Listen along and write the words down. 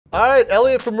All right,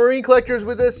 Elliot from Marine Collectors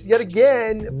with us yet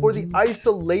again for the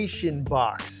isolation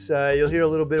box. You'll hear a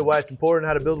little bit of why it's important,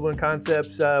 how to build one,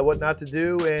 concepts, what not to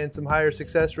do, and some higher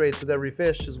success rates with every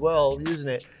fish as well using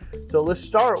it. So let's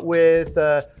start with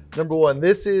number one.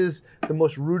 This is the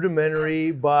most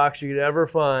rudimentary box you could ever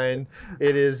find.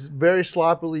 It is very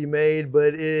sloppily made,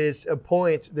 but it is a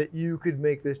point that you could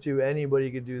make this to.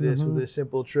 Anybody could do this with a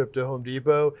simple trip to Home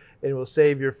Depot, and it will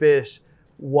save your fish.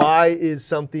 Why is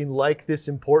something like this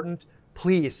important?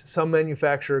 Please, some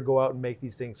manufacturer go out and make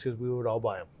these things because we would all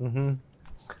buy them.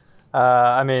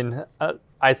 I mean,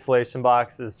 isolation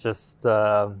box is just,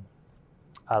 I don't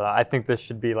know, I think this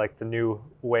should be like the new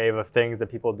wave of things that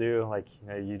people do. Like, you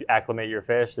know, you acclimate your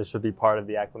fish. This should be part of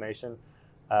the acclimation.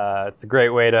 It's a great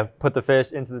way to put the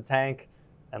fish into the tank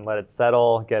and let it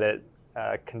settle, get it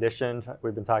conditioned.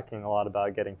 We've been talking a lot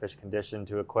about getting fish conditioned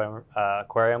to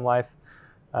aquarium life.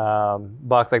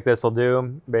 Box like this will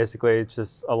do. Basically, it's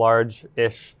just a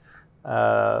large-ish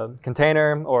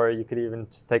container, or you could even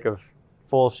just take a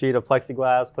full sheet of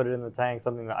plexiglass, put it in the tank,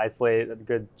 something to isolate a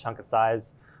good chunk of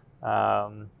size,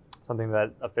 something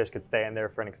that a fish could stay in there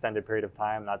for an extended period of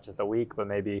time, not just a week, but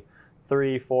maybe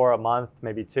 3, 4, a month,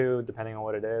 maybe 2, depending on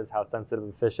what it is, how sensitive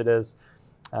the fish it is.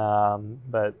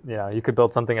 But you know, you could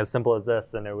build something as simple as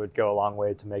this, and it would go a long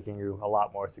way to making you a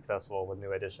lot more successful with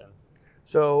new additions.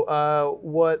 So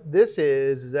what this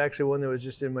is actually one that was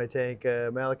just in my tank.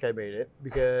 Malachi made it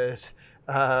because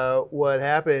what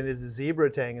happened is the zebra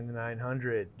tank in the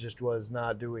 900 just was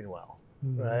not doing well,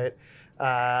 right?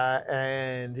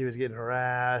 And he was getting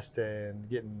harassed and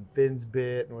getting fins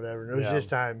bit and whatever. And it was just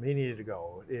time he needed to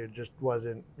go. It just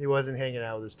wasn't, he wasn't hanging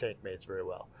out with his tank mates very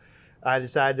well. I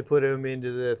decided to put him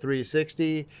into the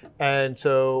 360. And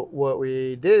so what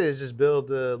we did is just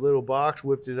build a little box,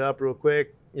 whipped it up real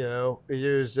quick. You know, we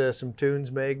used some Tunes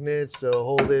magnets to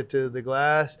hold it to the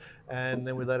glass, and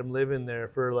then we let him live in there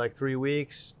for like 3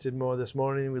 weeks. Did more this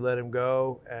morning, we let him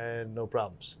go, and no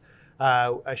problems.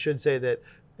 I should say that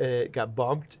it got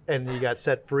bumped, and he got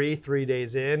set free 3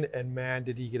 days in, and man,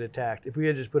 did he get attacked. If we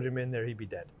had just put him in there, he'd be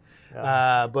dead.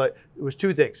 Yeah. But it was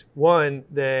 2 things. One,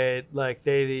 that like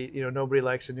nobody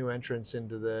likes a new entrance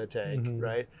into the tank,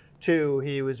 right? 2,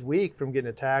 he was weak from getting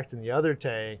attacked in the other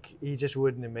tank. He just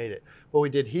wouldn't have made it. What we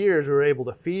did here is we were able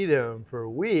to feed him for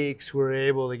weeks. We were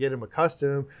able to get him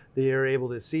accustomed. They were able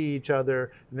to see each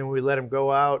other. And then when we let him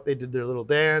go out, they did their little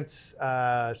dance,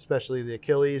 especially the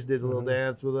Achilles did a little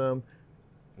dance with them.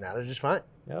 Now they're just fine.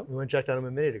 We went and checked on them a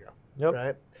minute ago,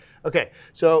 right? Okay,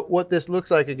 so what this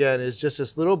looks like again is just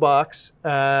this little box.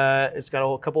 It's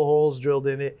got a couple holes drilled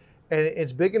in it. And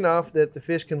it's big enough that the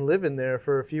fish can live in there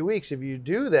for a few weeks. If you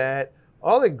do that,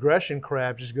 all the aggression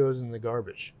crap just goes in the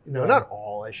garbage. You know, not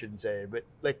all, I shouldn't say, but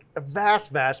like a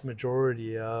vast, vast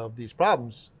majority of these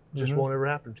problems just won't ever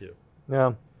happen to you.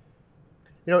 Yeah.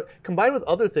 You know, combined with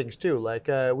other things too, like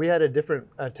we had a different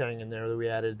tank in there that we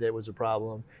added that was a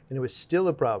problem, and it was still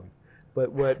a problem.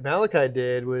 But what Malachi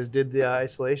did was did the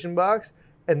isolation box,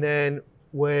 and then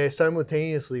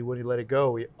simultaneously when he let it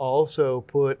go, we also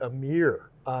put a mirror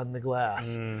on the glass.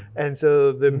 And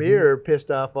so the mirror pissed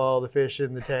off all the fish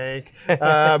in the tank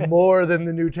more than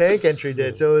the new tank entry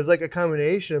did. So it was like a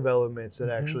combination of elements that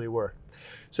actually worked.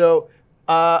 So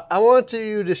I want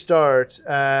you to start,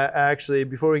 actually,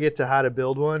 before we get to how to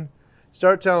build one,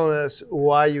 start telling us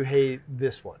why you hate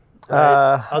this one,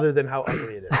 right? Other than how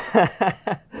ugly it is.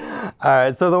 All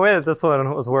right, so the way that this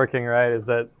one was working, right, is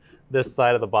that this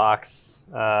side of the box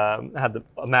had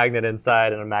a magnet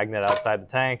inside and a magnet outside the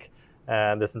tank.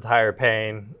 And this entire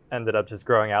pane ended up just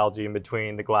growing algae in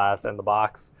between the glass and the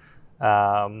box.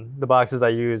 The boxes I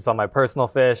use on my personal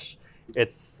fish,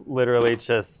 it's literally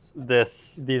just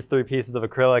these 3 pieces of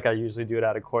acrylic. I usually do it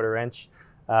at 1/4 inch.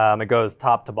 It goes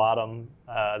top to bottom.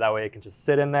 That way it can just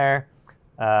sit in there.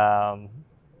 And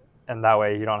that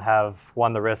way you don't have,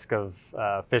 the risk of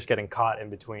fish getting caught in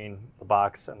between the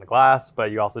box and the glass,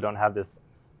 but you also don't have this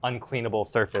uncleanable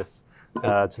surface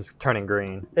just turning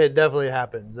green. It definitely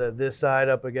happens. This side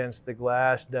up against the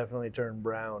glass definitely turned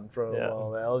brown from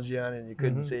all the algae on it, and you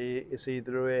couldn't see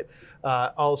through it.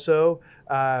 Also,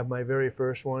 my very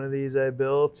first one of these I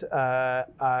built,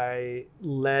 I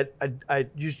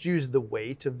just used the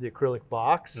weight of the acrylic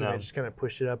box, and I just kind of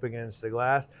pushed it up against the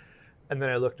glass. And then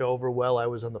I looked over while I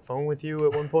was on the phone with you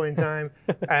at one point in time,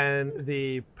 and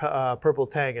the purple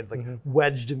tank had like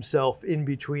wedged himself in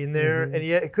between there, and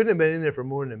it couldn't have been in there for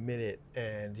more than a minute,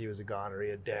 and he was a goner. He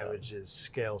had damaged his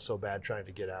scale so bad trying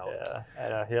to get out. Yeah,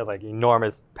 and he had like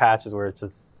enormous patches where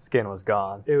just skin was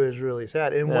gone. It was really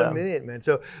sad in 1 minute, man.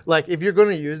 So like if you're going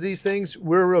to use these things,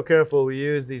 we're real careful. We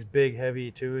use these big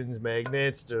heavy Tunes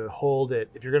magnets to hold it.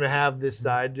 If you're going to have this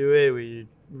side do it,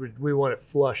 we want it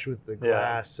flush with the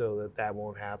glass so that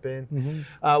won't happen.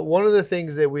 One of the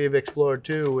things that we've explored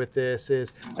too with this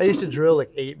is I used to drill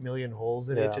like 8 million holes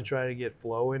in it to try to get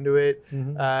flow into it.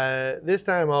 This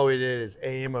time all we did is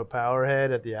aim a power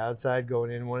head at the outside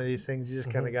going in one of these things. You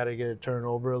just kind of got to get it turned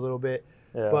over a little bit.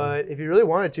 But if you really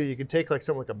wanted to, you could take like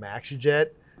something like a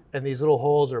MaxiJet, and these little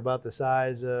holes are about the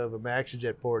size of a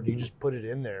MaxiJet port. You just put it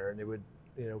in there, and it would,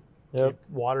 keep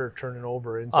water turning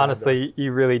over inside. Honestly,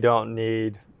 you really don't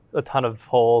need a ton of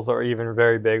holes or even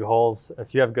very big holes.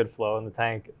 If you have good flow in the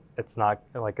tank, it's not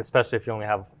like, especially if you only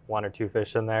have 1 or 2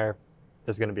 fish in there,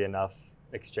 there's going to be enough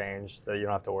exchange that you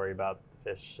don't have to worry about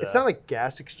fish. It's not like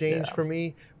gas exchange for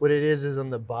me. What it is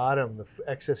on the bottom, the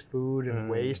excess food and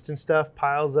waste and stuff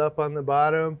piles up on the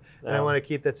bottom, and I want to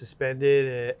keep that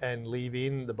suspended and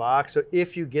leaving the box. So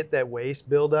if you get that waste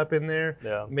buildup in there,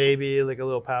 maybe like a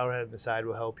little power head on the side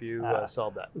will help you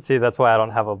solve that. See, that's why I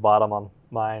don't have a bottom on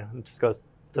mine. It just goes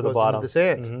to the bottom. Into the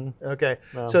sand. Okay.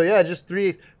 So yeah, just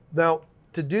 3/8. Now,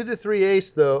 to do the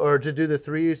 3/8 though, or to do the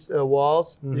 3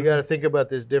 walls, you got to think about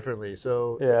this differently.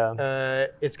 So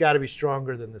it's got to be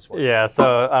stronger than this one. Yeah.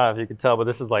 So I don't know if you can tell, but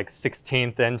this is like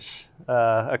 16th inch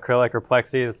acrylic or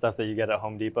plexi, the stuff that you get at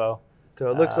Home Depot. So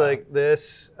it looks like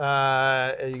this.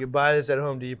 You can buy this at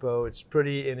Home Depot. It's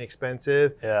pretty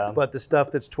inexpensive. But the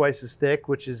stuff that's twice as thick,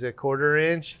 which is a 1/4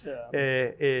 inch,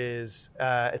 is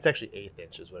it's actually 1/8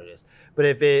 inch is what it is. But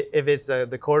if it's the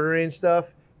 1/4 inch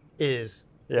stuff, is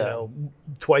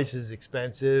twice as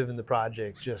expensive, and the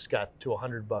project just got to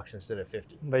 $100 instead of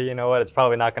 50. But you know what? It's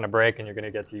probably not going to break, and you're going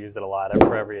to get to use it a lot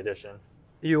for every edition.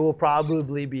 You will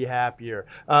probably be happier.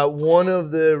 One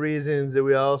of the reasons that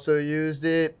we also used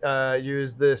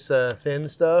this thin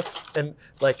stuff, and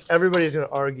like everybody's going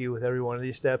to argue with every one of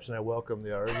these steps, and I welcome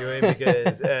the arguing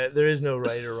because there is no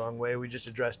right or wrong way. We just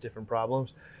address different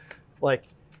problems. Like,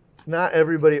 not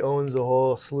everybody owns a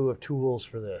whole slew of tools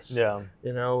for this.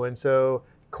 And so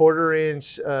 1/4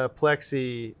 inch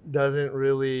plexi doesn't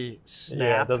really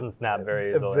snap. It doesn't snap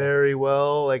very easily. Very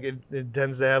well. Like it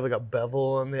tends to have like a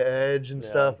bevel on the edge and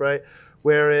stuff, right?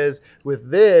 Whereas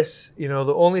with this,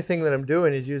 the only thing that I'm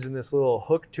doing is using this little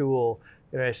hook tool,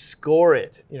 and I score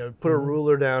it. Put a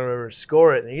ruler down or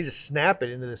score it, and you just snap it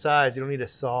into the size. You don't need a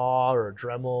saw or a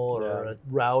Dremel or a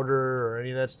router or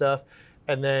any of that stuff.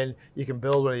 And then you can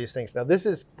build one of these things. Now this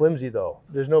is flimsy though.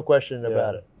 There's no question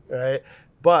about it, right?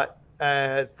 But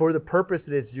for the purpose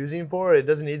that it's using for, it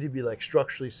doesn't need to be like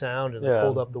structurally sound and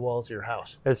hold up the walls of your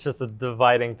house. It's just a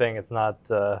dividing thing. It's not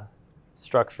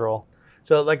structural.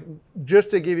 So like,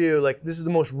 just to give you like, this is the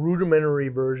most rudimentary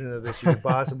version of this you could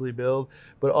possibly build,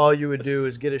 but all you would do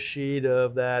is get a sheet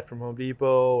of that from Home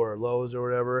Depot or Lowe's or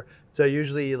whatever. So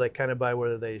usually like kind of buy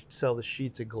where they sell the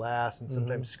sheets of glass and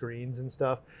sometimes screens and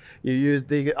stuff.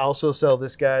 They also sell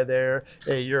this guy there.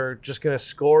 You're just gonna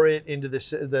score it into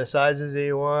the sizes that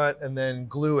you want and then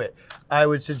glue it. I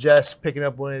would suggest picking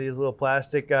up one of these little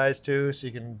plastic guys too, so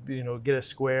you can get a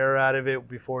square out of it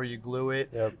before you glue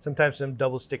it. Sometimes some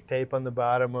double stick tape on the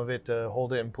bottom of it to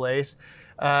hold it in place.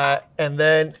 And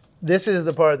then this is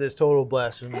the part that's total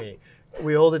blasphemy.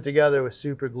 We hold it together with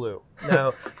super glue.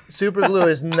 Now, super glue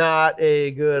is not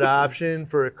a good option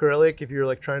for acrylic if you're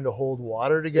like trying to hold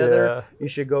water together. You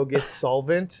should go get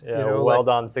solvent.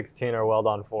 Weld-on 16 or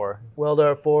Weld-on 4.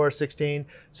 Weld-on 4, 16.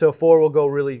 So 4 will go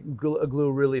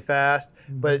glue really fast,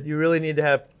 but you really need to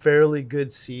have fairly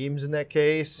good seams in that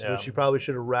case, which you probably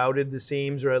should have routed the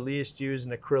seams or at least use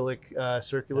an acrylic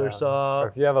circular saw. Or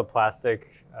if you have a plastic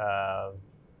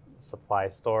supply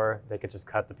store, they could just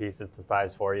cut the pieces to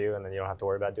size for you, and then you don't have to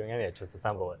worry about doing anything. Just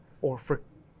assemble it. Or for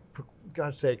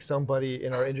God's sake, somebody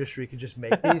in our industry could just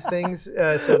make these things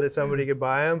so that somebody could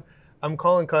buy them. I'm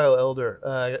calling Kyle Elder,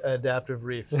 Adaptive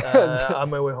Reef, on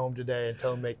my way home today and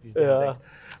tell him to make these damn things.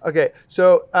 Okay,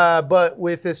 so but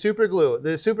with the super glue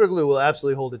will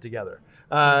absolutely hold it together.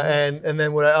 And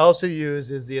then what I also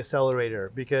use is the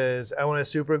accelerator because I want to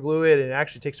super glue it, and it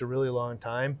actually takes a really long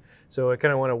time. So I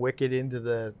kind of want to wick it into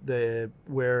the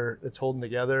where it's holding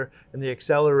together, and the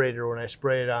accelerator, when I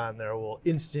spray it on there, will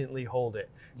instantly hold it.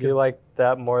 Do you like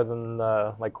that more than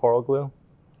like coral glue?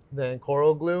 Than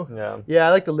coral glue? Yeah, I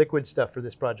like the liquid stuff for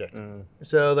this project.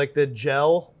 So like the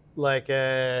gel, like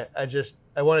I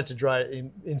want it to dry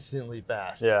instantly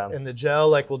fast. And the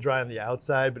gel will dry on the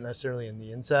outside, but not necessarily in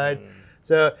the inside.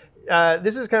 So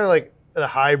this is kind of like a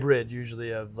hybrid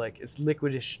usually of like it's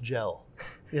liquidish gel.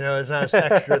 It's not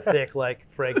extra thick like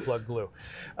frag plug glue.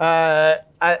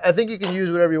 I think you can use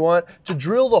whatever you want. To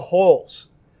drill the holes,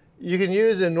 you can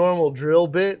use a normal drill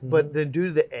bit, but then due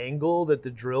to the angle that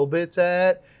the drill bit's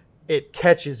at, it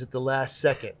catches at the last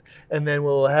second. And then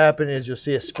what will happen is you'll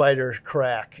see a spider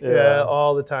crack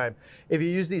all the time. If you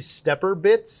use these stepper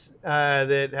bits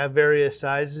that have various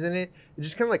sizes in it, it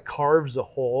just kind of like carves a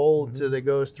hole that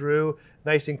goes through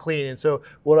nice and clean. And so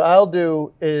what I'll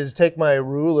do is take my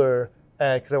ruler,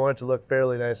 because I want it to look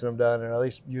fairly nice when I'm done, or at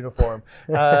least uniform.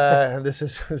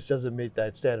 This doesn't meet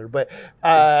that standard, but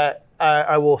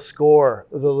I will score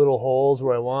the little holes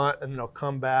where I want, and then I'll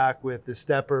come back with the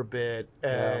stepper bit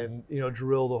and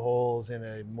drill the holes in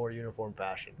a more uniform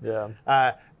fashion. Yeah.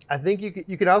 I think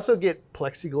you can also get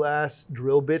plexiglass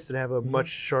drill bits that have a much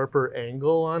sharper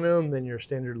angle on them than your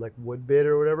standard like wood bit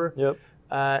or whatever. Yep.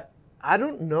 I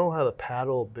don't know how the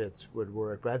paddle bits would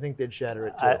work, but I think they'd shatter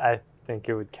it too. I think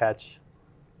it would catch.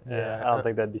 Yeah, I don't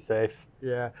think that'd be safe.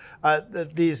 Yeah,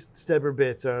 these stepper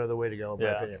bits are the way to go, in my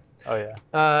opinion. Oh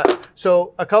yeah.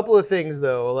 So a couple of things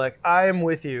though, like I am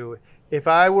with you. If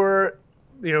I were,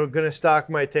 going to stock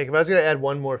my tank, if I was going to add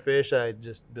one more fish, I'd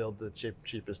just build the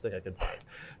cheapest thing I could find.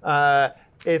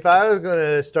 If I was going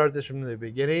to start this from the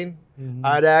beginning,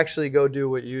 I'd actually go do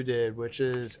what you did, which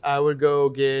is I would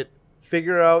go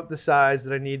figure out the size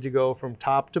that I need to go from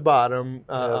top to bottom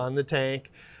on the tank.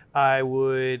 I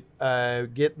would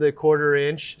get the 1/4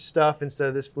 inch stuff instead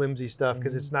of this flimsy stuff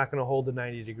because it's not going to hold a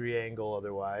 90-degree angle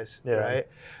otherwise, right?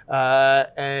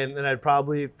 And then I'd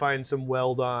probably find some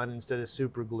weld-on instead of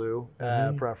super glue,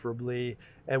 preferably.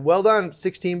 And weld-on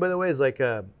 16, by the way, is like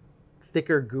a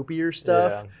thicker, goopier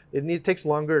stuff. It takes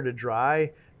longer to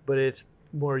dry, but it's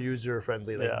more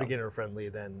user-friendly, like beginner-friendly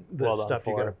than the stuff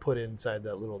you got to put inside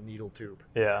that little needle tube.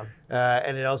 Yeah.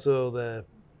 And it also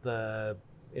the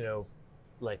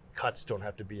like cuts don't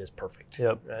have to be as perfect.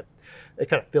 Yep. Right? It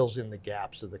kind of fills in the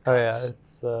gaps of the cuts. Oh yeah,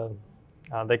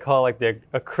 it's they call it like the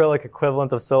acrylic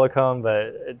equivalent of silicone,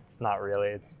 but it's not really.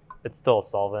 It's still a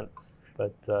solvent,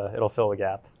 but it'll fill the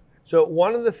gap. So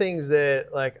one of the things that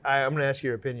I'm going to ask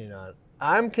your opinion on,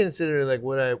 I'm considering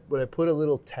would I put a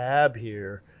little tab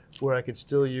here where I could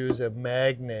still use a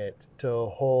magnet to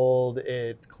hold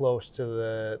it close to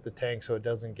the tank so it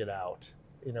doesn't get out.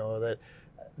 That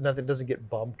nothing doesn't get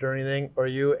bumped or anything, or are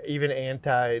you even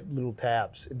anti little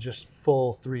tabs, just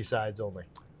full 3 sides only?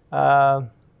 I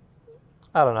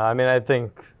don't know. I mean, I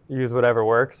think use whatever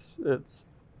works.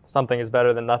 Something is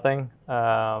better than nothing.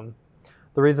 The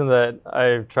reason that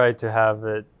I've tried to have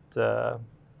it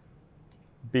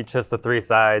be just the 3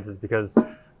 sides is because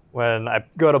when I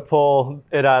go to pull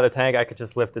it out of the tank, I could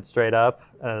just lift it straight up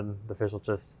and the fish will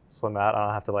just swim out. I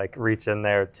don't have to reach in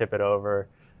there, tip it over.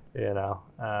 I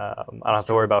don't have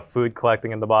to worry about food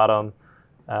collecting in the bottom.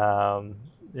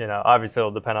 Obviously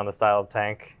it'll depend on the style of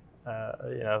tank,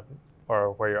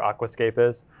 or where your aquascape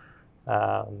is.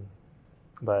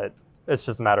 But it's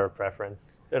just a matter of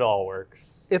preference. It all works.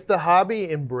 If the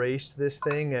hobby embraced this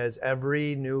thing as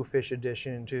every new fish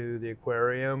addition to the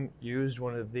aquarium used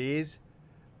one of these,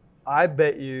 I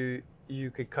bet you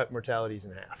could cut mortalities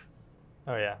in half.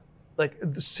 Oh yeah. Like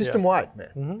system-wide,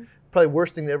 man. Probably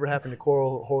worst thing that ever happened to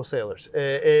coral wholesalers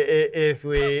if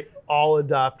we all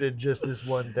adopted just this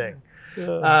one thing.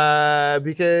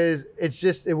 Because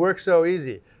it works so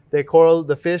easy.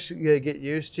 The fish get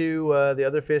used to the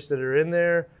other fish that are in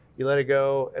there. You let it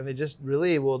go, and they just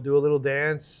really will do a little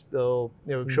dance. They'll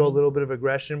show a little bit of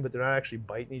aggression, but they're not actually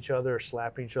biting each other or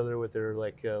slapping each other with their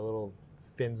little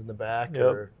fins in the back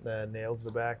or nails in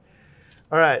the back.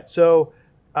 All right, so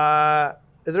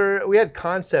we had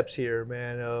concepts here,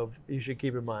 man, of you should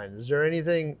keep in mind. Is there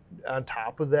anything on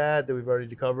top of that we've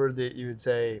already covered that you would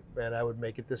say, man, I would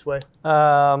make it this way?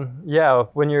 Yeah,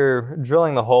 when you're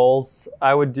drilling the holes,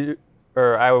 I would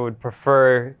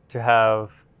prefer to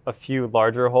have a few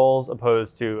larger holes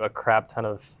opposed to a crap ton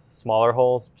of smaller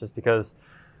holes, just because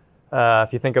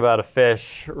if you think about a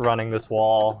fish running this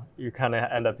wall, you kind of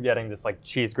end up getting this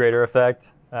cheese grater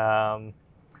effect.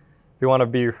 If you want to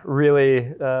be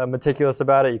really meticulous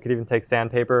about it, you could even take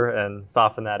sandpaper and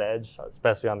soften that edge,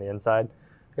 especially on the inside.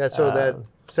 Yeah, so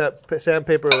that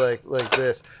sandpaper like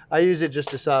this, I use it just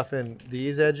to soften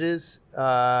these edges,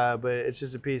 but it's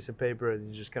just a piece of paper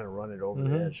and you just kind of run it over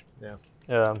the edge. Yeah.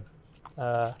 Yeah.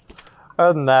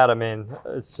 Other than that, I mean,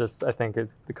 it's just, I think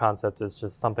the concept is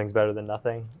just something's better than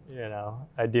nothing.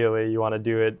 Ideally, you want to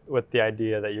do it with the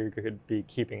idea that you could be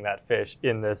keeping that fish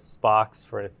in this box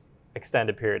for an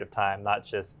extended period of time, not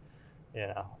just,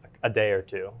 a day or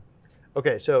 2.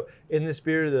 Okay, so in the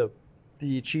spirit of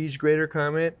the cheese grater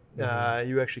comment,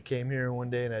 you actually came here one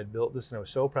day and I built this and I was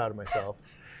so proud of myself.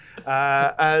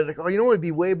 I was like, oh, what would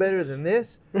be way better than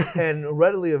this and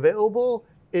readily available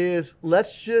is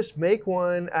let's just make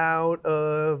one out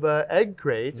of egg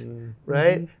crate,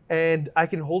 right? And I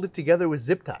can hold it together with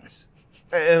zip ties.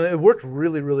 And it worked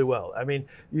really, really well. I mean,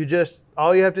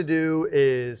 all you have to do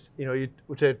is,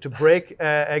 to break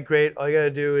egg crate, all you got to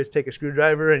do is take a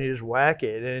screwdriver and you just whack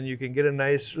it, and you can get a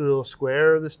nice little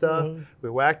square of the stuff. We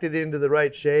whacked it into the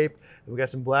right shape. We got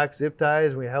some black zip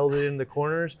ties and we held it in the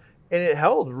corners, and it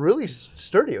held really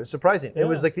sturdy. It was surprising. Yeah. It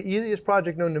was like the easiest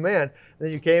project known to man. And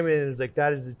then you came in and it's like,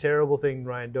 that is a terrible thing,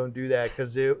 Ryan. Don't do that,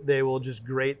 because they will just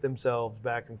grate themselves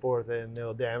back and forth and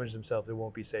they'll damage themselves. It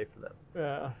won't be safe for them.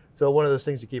 Yeah. So one of those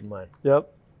things to keep in mind.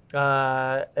 Yep.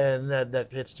 And that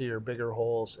hits to your bigger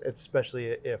holes, especially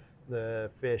if the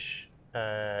fish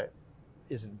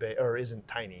isn't big or isn't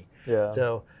tiny. Yeah.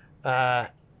 So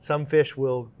some fish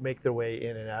will make their way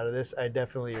in and out of this. I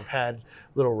definitely have had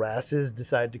little wrasses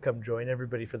decide to come join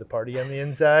everybody for the party on the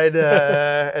inside,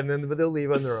 but they'll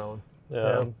leave on their own.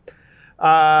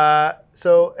 Yeah.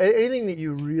 So anything that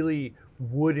you really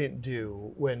wouldn't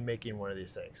do when making one of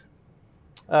these things?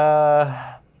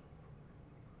 I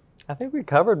think we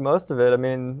covered most of it. I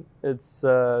mean, it's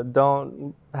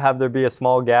don't have there be a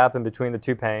small gap in between the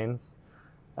two panes.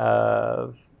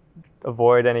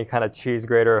 Avoid any kind of cheese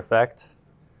grater effect.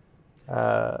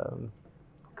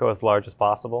 Go as large as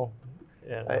possible.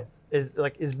 Yeah.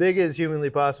 As big as humanly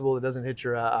possible. It doesn't hit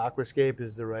your aquascape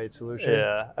is the right solution.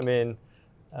 Yeah, I mean,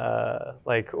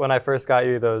 like when I first got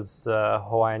you those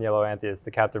Hawaiian yellow anthias,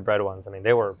 the captive bred ones. I mean,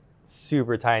 they were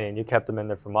super tiny, and you kept them in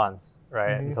there for months,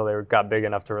 right, until they got big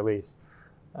enough to release.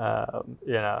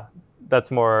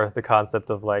 That's more the concept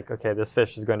of like, okay, this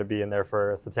fish is going to be in there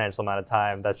for a substantial amount of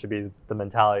time. That should be the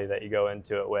mentality that you go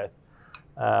into it with.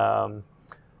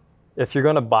 If you're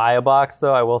going to buy a box,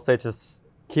 though, I will say just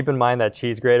keep in mind that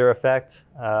cheese grater effect.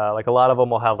 Like a lot of them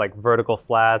will have like vertical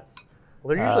slats.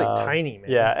 Well, they're usually tiny,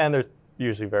 man. Yeah, and they're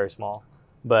usually very small.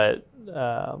 But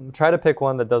try to pick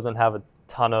one that doesn't have a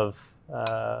ton of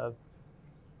the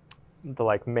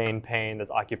like main pane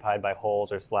that's occupied by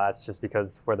holes or slats, just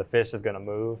because where the fish is going to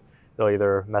move, it'll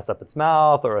either mess up its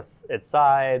mouth or its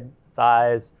side, its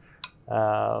eyes.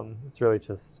 It's really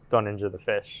just don't injure the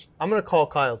fish. I'm going to call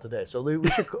Kyle today. So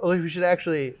we should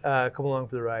actually come along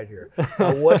for the ride here.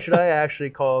 What should I actually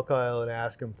call Kyle and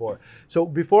ask him for? So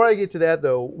before I get to that,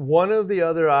 though, one of the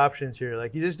other options here,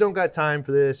 like you just don't got time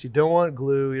for this. You don't want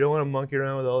glue. You don't want to monkey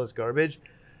around with all this garbage.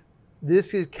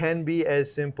 This can be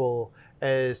as simple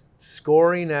as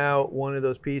scoring out one of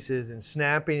those pieces and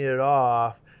snapping it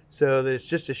off so that it's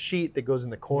just a sheet that goes in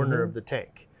the corner of the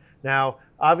tank. Now,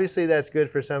 obviously that's good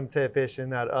for some fish and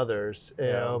not others, you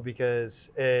know, because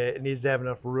it needs to have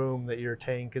enough room that your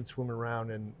tank can swim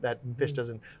around, and that fish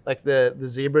doesn't, like the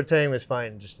zebra tank was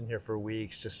fine just in here for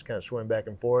weeks, just kind of swimming back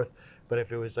and forth. But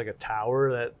if it was like a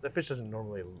tower, the fish doesn't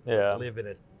normally live in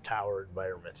a tower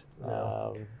environment. You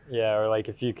know? Yeah, or like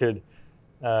if you could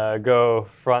go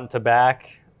front to back,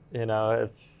 you know,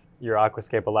 if your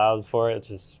aquascape allows for it,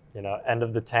 just, you know, end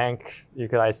of the tank, you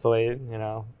could isolate, you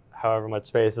know, however much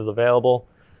space is available.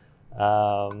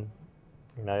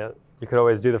 You know, you could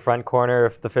always do the front corner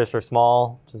if the fish are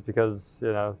small, just because,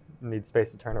 you know, you need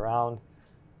space to turn around.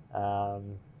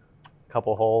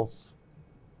 Couple holes.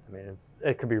 I mean,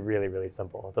 it could be really, really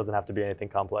simple. It doesn't have to be anything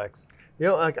complex. You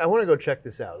know, like I want to go check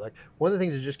this out. Like one of the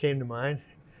things that just came to mind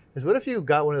is, what if you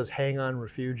got one of those hang-on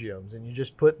refugiums and you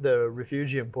just put the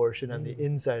refugium portion on the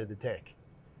inside of the tank?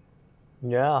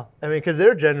 Yeah. I mean, because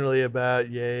they're generally about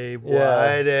yay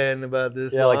wide and about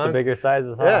this long. Like the bigger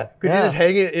sizes, huh? Yeah. Could you just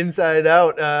hang it inside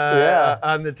out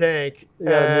on the tank?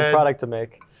 Yeah, new product to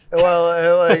make.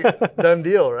 Well, like, done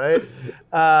deal, right?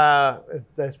 I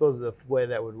suppose the way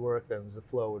that would work then is the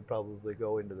flow would probably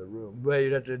go into the room. But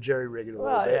you'd have to jerry-rig it a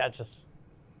little bit.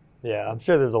 Yeah, I'm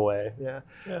sure there's a way. Yeah.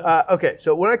 Okay,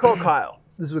 so when I call Kyle,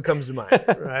 this is what comes to mind,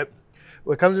 right?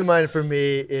 What comes to mind for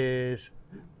me is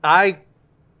I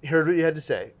heard what you had to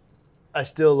say. I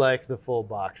still like the full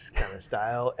box kind of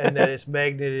style, and that it's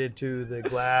magneted to the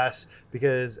glass,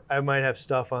 because I might have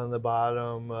stuff on the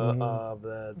bottom of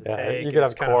the tank. You could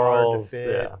have corals. Hard to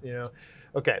fit, you know.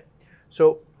 Okay,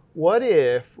 so what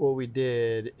if what we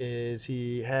did is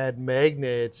he had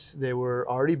magnets, they were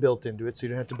already built into it, so you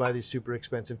don't have to buy these super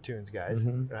expensive tunes, guys,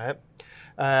 right?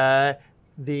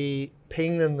 The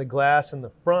pane in the glass in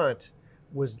the front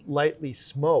was lightly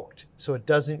smoked, so it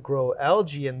doesn't grow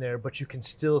algae in there, but you can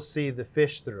still see the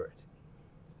fish through it.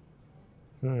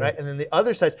 Right? And then the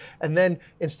other sides, and then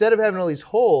instead of having all these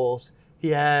holes,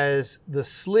 he has the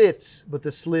slits, but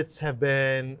the slits have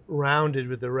been rounded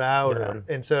with the router.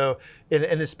 And so,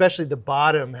 and especially the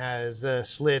bottom has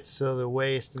slits, so the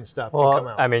waste and stuff can come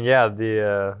out. I mean,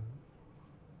 the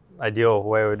ideal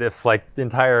way would, if like the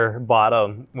entire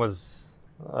bottom was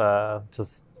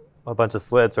just a bunch of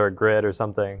slits or a grid or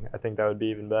something, I think that would be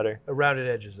even better. Rounded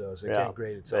edges though, so it can't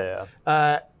grade itself.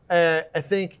 Yeah. I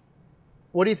think,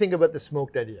 what do you think about the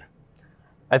smoked idea?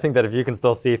 I think that if you can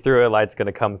still see through it, light's going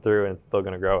to come through and it's still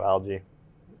going to grow algae.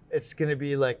 It's going to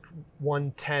be like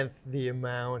 1/10 the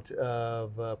amount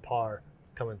of par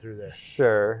coming through there.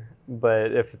 Sure,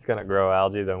 but if it's going to grow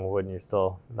algae, then wouldn't you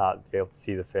still not be able to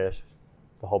see the fish?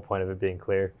 The whole point of it being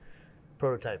clear.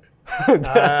 Prototype. We're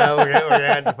gonna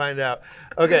have to find out.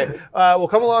 Okay, we'll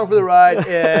come along for the ride.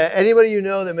 Anybody you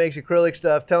know that makes acrylic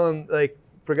stuff, tell them, like,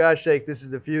 for God's sake, this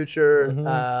is the future.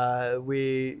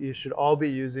 You should all be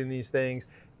using these things.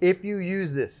 If you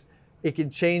use this, it can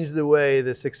change the way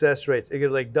the success rates. It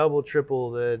could like double,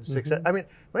 triple the success. I mean,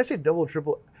 when I say double,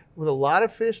 triple, with a lot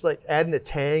of fish, like adding a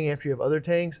tang after you have other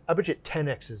tangs, I bet you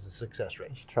 10x is the success rate.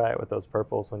 You should try it with those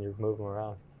purples when you move them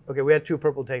around. Okay, we had 2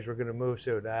 purple tanks we're going to move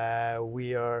soon.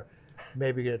 We are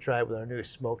maybe going to try it with our new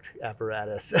smoked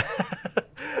apparatus.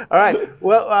 All right,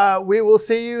 well, we will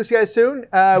see you guys soon.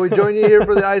 We join you here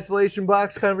for the isolation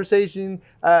box conversation.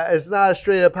 It's not a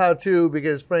straight up how-to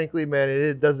because, frankly, man,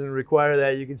 it doesn't require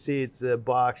that. You can see it's a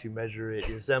box. You measure it,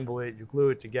 you assemble it, you glue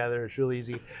it together. It's real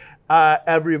easy.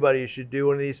 Everybody should do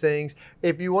one of these things.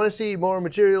 If you want to see more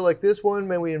material like this one,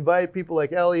 man, we invite people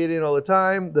like Elliot in all the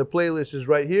time. The playlist is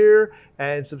right here.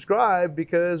 And subscribe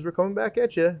because we're coming back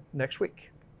at you next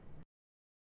week.